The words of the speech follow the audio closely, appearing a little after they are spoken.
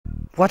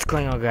What's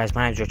going on, guys?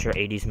 My name's Retro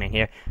 80s Man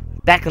here,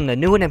 back on the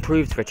new and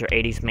improved Retro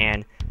 80s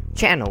Man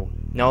channel.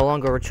 No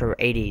longer Retro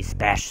 80s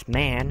Bash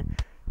Man.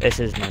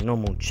 This is my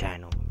normal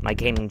channel, my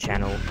gaming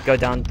channel. Go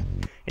down,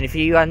 and if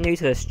you are new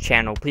to this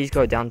channel, please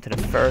go down to the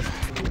first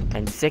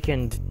and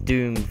second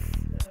Doom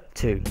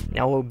 2.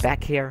 Now we're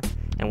back here,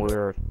 and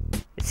it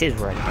says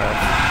we're at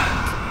Earth.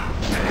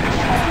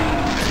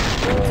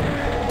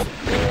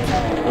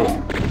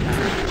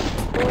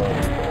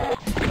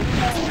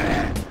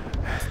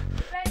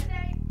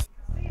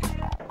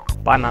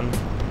 Bye, Mum.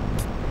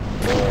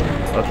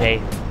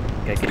 Okay,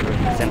 gotta get rid of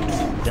Zimps.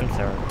 Zimps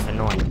are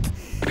annoying.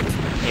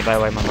 Hey, by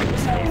the way, my mum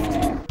just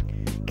left.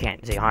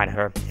 Can't say hi to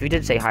her. If you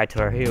did say hi to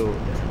her, he'll.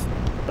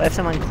 But if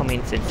someone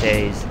comments and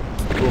says,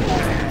 oh,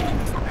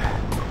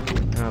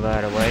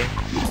 by the way.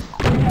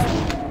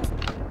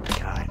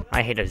 God,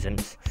 I hate those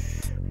Zimps.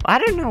 I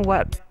don't know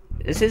what.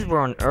 This is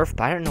we're on Earth,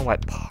 but I don't know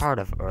what part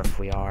of Earth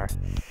we are.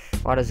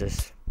 What is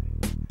this?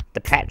 The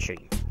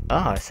factory.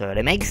 Oh, so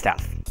they make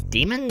stuff.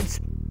 Demons?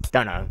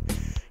 Don't know.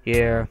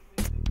 Yeah.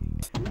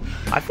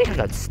 I think I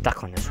got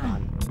stuck on this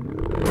one.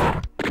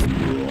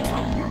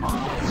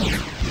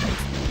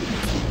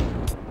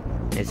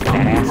 There's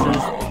fat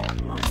asses.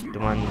 The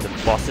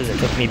bosses. It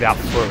took me about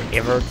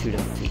forever to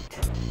defeat.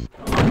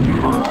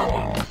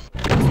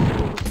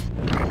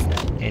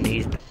 And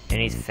these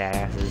fat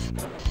asses.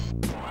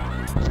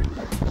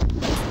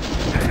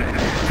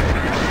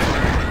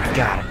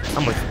 God, I'm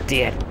almost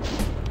dead.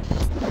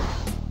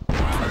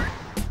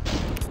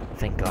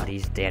 Thank God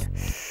he's dead.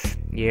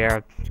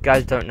 Yeah, you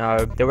guys don't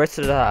know. The rest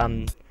of the,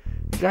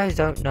 you guys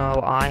don't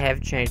know, I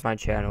have changed my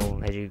channel,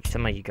 as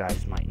some of you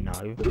guys might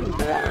know. If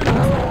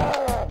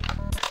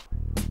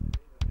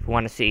you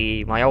want to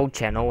see my old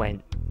channel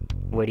and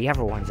where the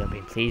other ones have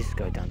been, please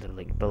go down to the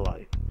link below,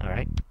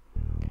 alright?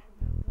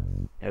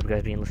 I hope you guys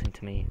have been listening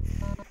to me.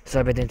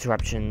 Sorry about the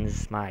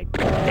interruptions, my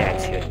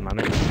dad's here at the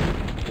moment.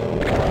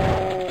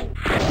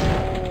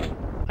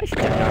 I just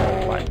don't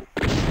know what.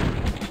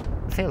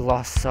 If they're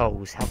lost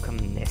souls, how come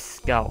they're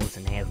skulls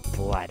and they have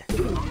blood?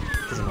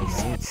 Doesn't make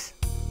sense.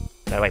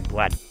 By the way,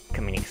 blood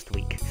coming next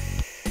week.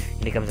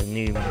 And here comes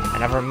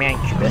another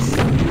Mancubus.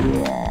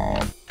 Oh.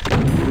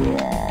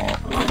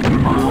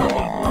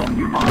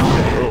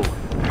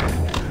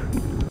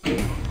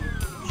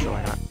 Sure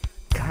not.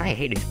 God, I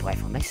hate these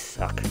platforms. They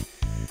suck.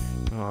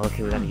 Oh,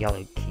 okay, we got a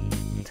yellow key.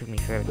 It took me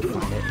forever to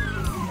find it.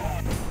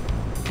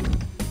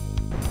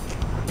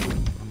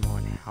 I'm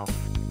on health.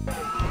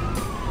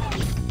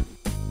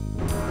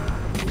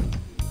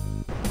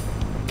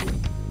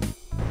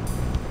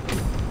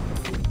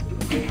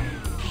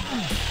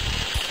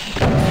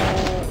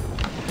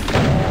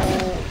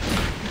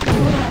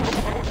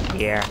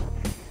 Yeah.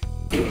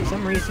 For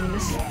some reason,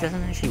 this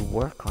doesn't actually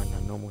work on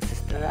the normal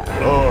system.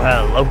 Oh,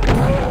 hello.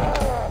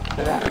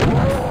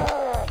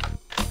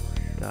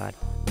 God.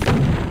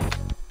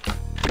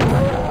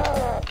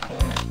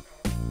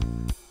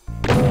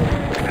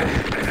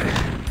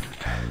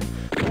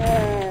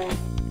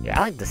 Yeah, I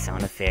like the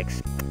sound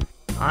effects.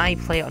 I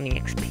play it on the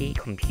XP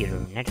computer,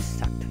 and that just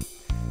sucked.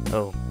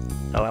 Oh,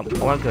 I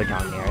won't go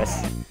down there.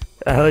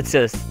 Let's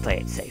just play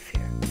it safe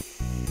here.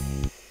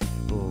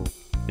 Ooh,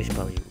 we should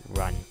probably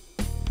run.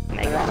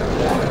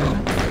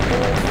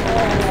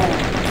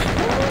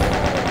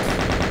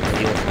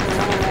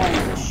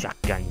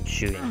 Shotgun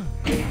shooting.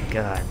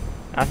 God,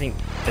 I think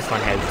this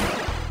one has.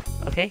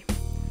 Okay,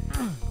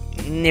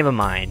 never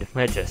mind.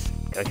 Let's just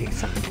go kick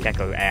some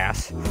gecko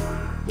ass.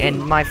 And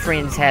my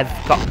friends have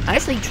got. I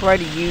actually tried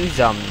to use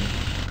what's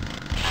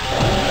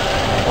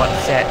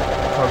that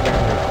program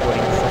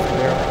recording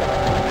software?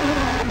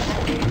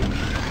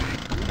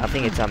 I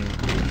think it's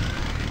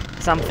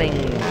something.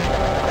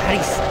 How do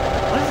you?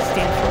 What does it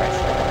stand for?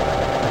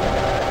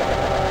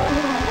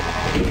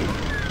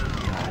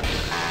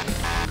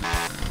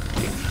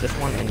 God. This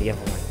one and the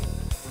other one.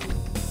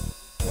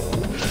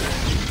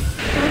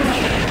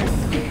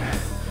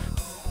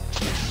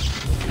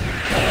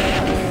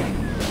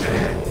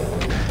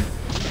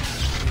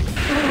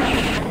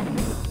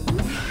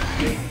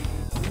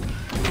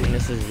 And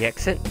this is the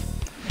exit.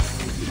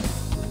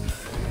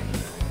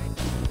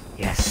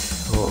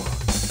 Yes. Oh.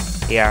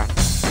 Yeah.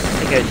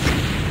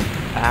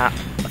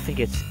 I think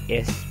it's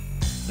S.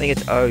 I think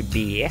it's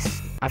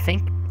OBS. I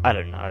think. I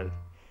don't know.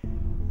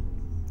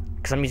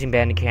 Because I'm using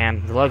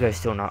Bandicam. The logo's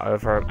still not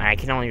over. And I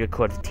can only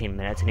record for 10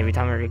 minutes. And every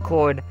time I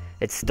record,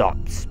 it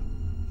stops.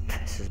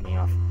 Pisses me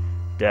off.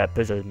 That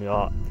pisses me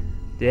off.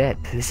 That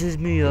pisses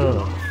me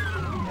off.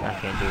 I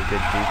can't do a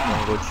good Duke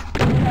language.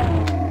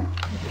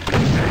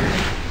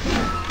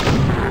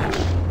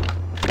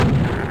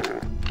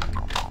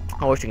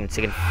 I wish I can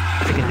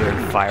secondary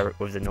fire it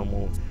with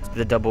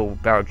the double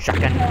barreled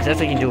shotgun. Because that's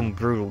what you can do in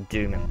Brutal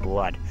Doom and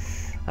Blood.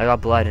 I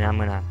got blood and I'm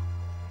gonna.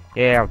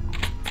 Yeah.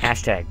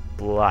 Hashtag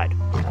blood.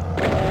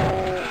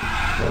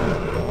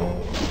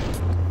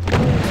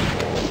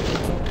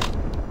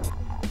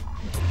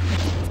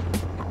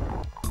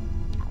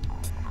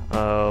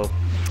 Oh.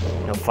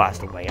 No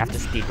faster way. I have to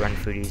speedrun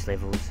through these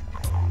levels.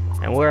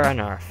 And we're on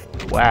Earth.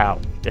 Wow.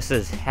 This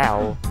is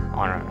hell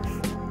on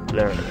Earth.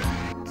 Literally.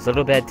 There's a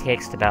little bit of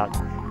text about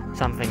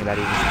something about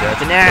evil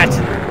spirits and that.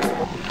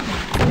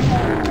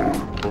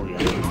 Oh yeah.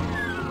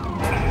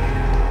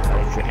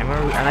 Extra ammo,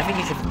 and I think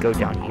you should go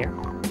down here.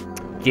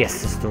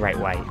 Yes, this is the right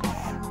way.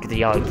 Get the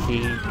yellow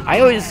key. I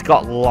always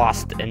got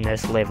lost in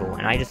this level,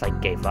 and I just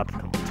like gave up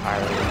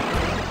entirely.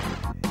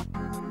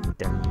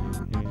 Dun,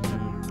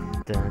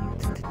 dun,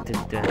 dun,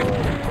 dun, dun.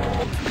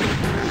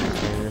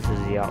 And this is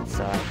the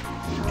outside.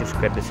 Just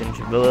grab this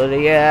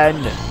invisibility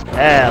and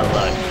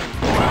hello.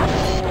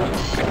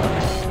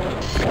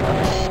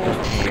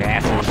 Your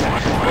ass is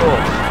cool.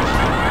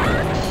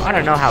 I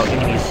don't know how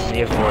enemies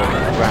never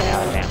run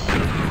out of ammo.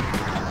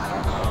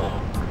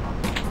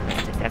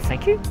 Take that,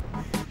 thank you.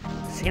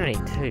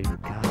 72, God.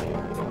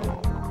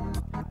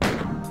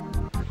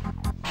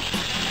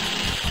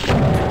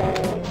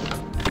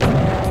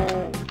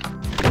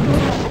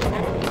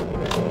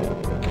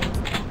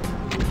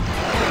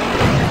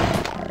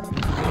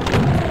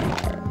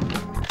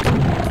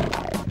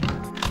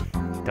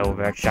 Double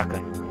barrel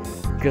shotgun.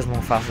 Goes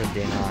more faster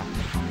than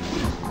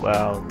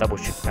well, double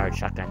barrel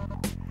shotgun.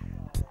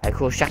 A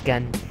cool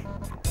shotgun.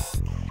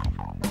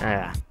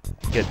 Ah,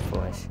 good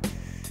boys.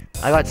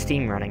 I got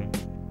Steam running.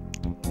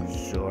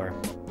 Sure.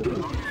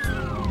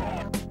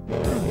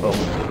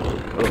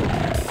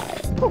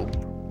 Oh.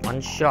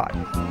 One shot.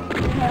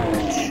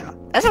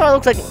 That's what it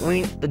looks like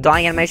when the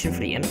dying animation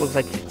for the end looks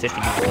like it's just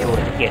to be killed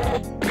in the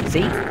head.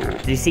 See?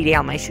 Did you see the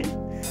animation?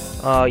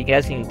 Oh, you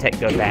guys can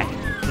go back.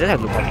 It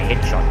doesn't look like a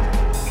headshot.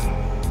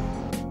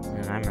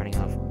 And I'm running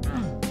off.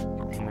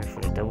 Ammo for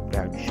the double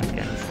barrel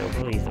shotgun, so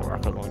we'll use the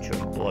rocket launcher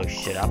to blow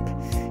shit up.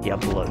 Yeah,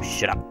 blow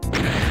shit up.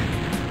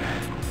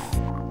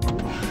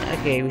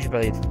 Okay, we should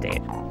probably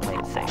play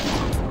it safe.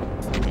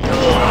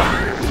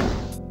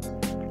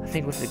 I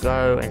think we should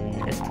go in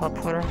this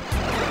teleporter.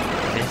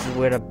 This is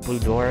where the blue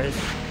door is.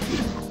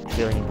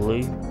 Feeling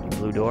blue?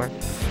 Blue door?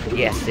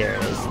 Yes, there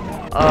it is. It's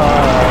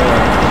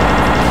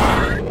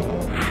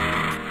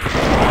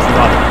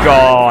not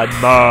God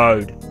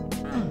mode.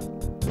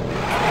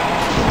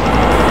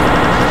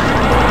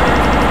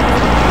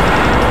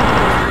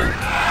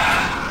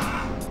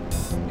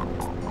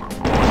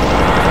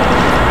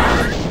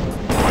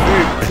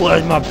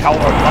 Plasma power,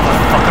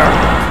 motherfucker!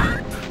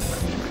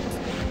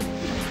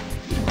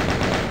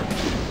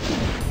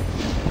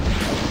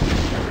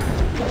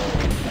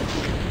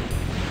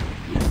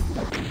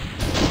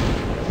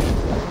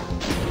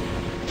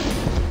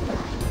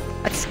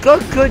 It's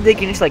good they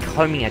can just like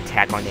homing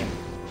attack on them.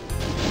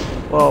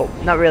 Well,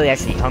 not really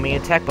actually homing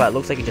attack, but it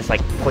looks like it just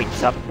like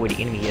points up where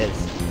the enemy is.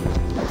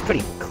 It's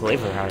pretty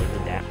clever how they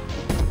did that.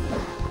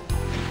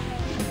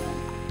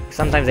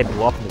 Sometimes they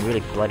blow up in the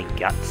really bloody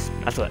guts.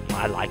 That's what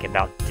I like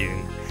about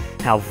Doom.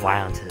 How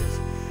violent it is.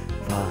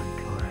 Violent,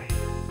 gory.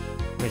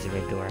 Where's the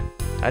red door?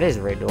 That is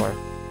a red door.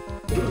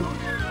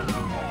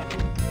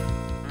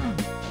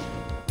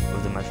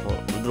 Was the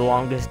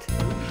longest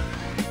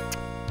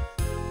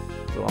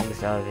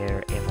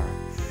elevator ever.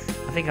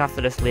 I think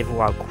after this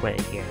level I'll quit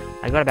here.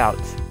 I got about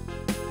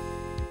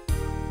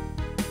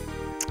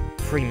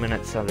 3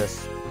 minutes of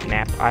this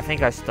map. I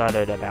think I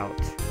started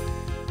about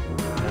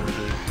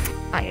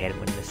I hate it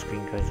when the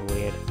screen goes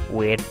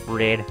weird.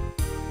 Red.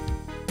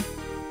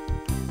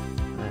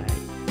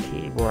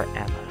 Keyboard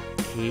ammo.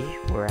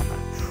 Keyboard ammo.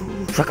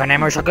 Shotgun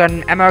ammo,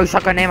 shotgun ammo,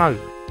 shotgun ammo!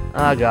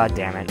 Oh god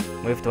damn it.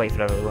 We have to wait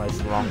for the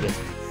longest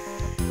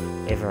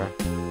ever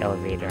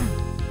elevator.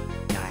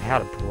 God, how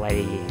to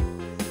play.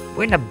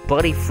 When the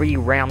bloody 3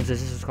 rounds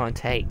is this gonna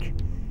take?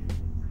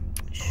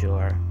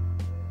 Sure.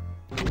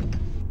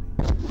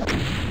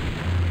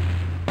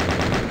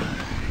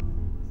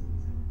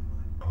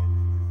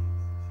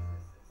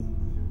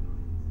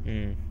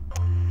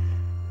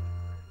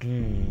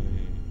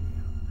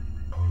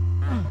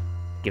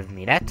 Give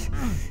me that,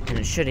 and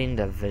it should end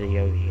the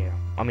video here.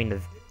 I mean,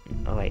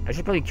 oh wait, I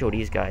should probably kill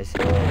these guys.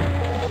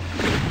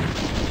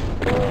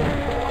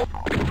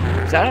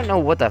 So I don't know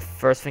what the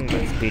first thing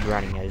with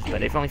speedrunning is,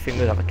 but if only thing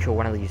is I have to kill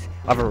one of these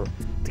to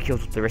kill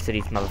the rest of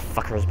these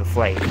motherfuckers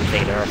before they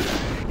invade Earth.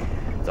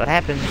 So what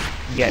happens,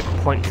 you get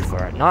points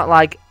for it. Not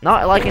like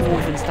in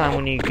Wolfenstein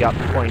when you got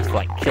points for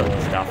like killing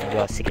stuff and you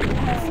got a second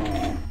life.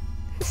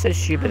 It's so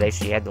stupid they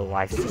actually had the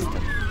life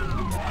system.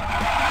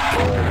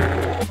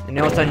 And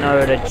they also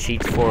know the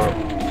cheats for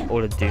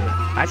all the Doom.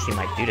 I actually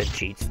might do the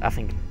cheats. I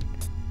think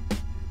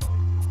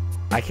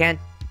I can't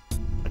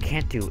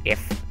do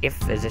F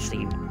is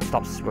actually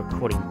stops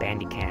recording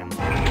Bandicam.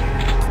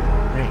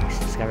 Thanks,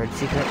 discovered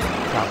secret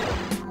problem.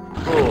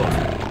 Oh,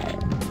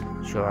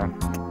 sure.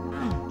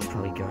 Should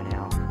probably go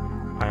now.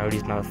 I know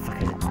these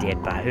motherfuckers are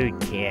dead, but who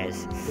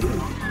cares?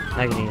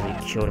 I can easily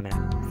kill them in a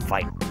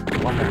fight.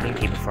 One more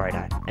pinky before I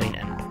die. I mean,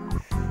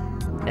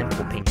 imp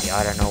or pinky.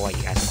 I don't know why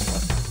you guys call it.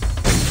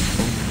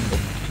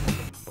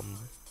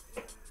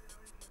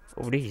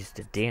 Oh, these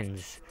the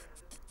dens,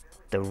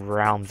 the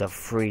realms of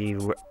free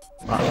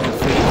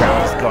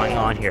realms going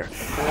on here.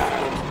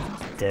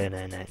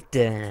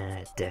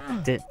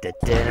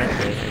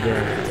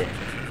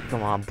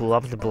 Come on, blow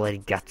up the bloody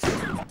guts.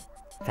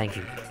 Thank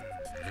you.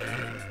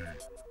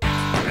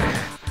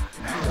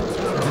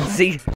 See?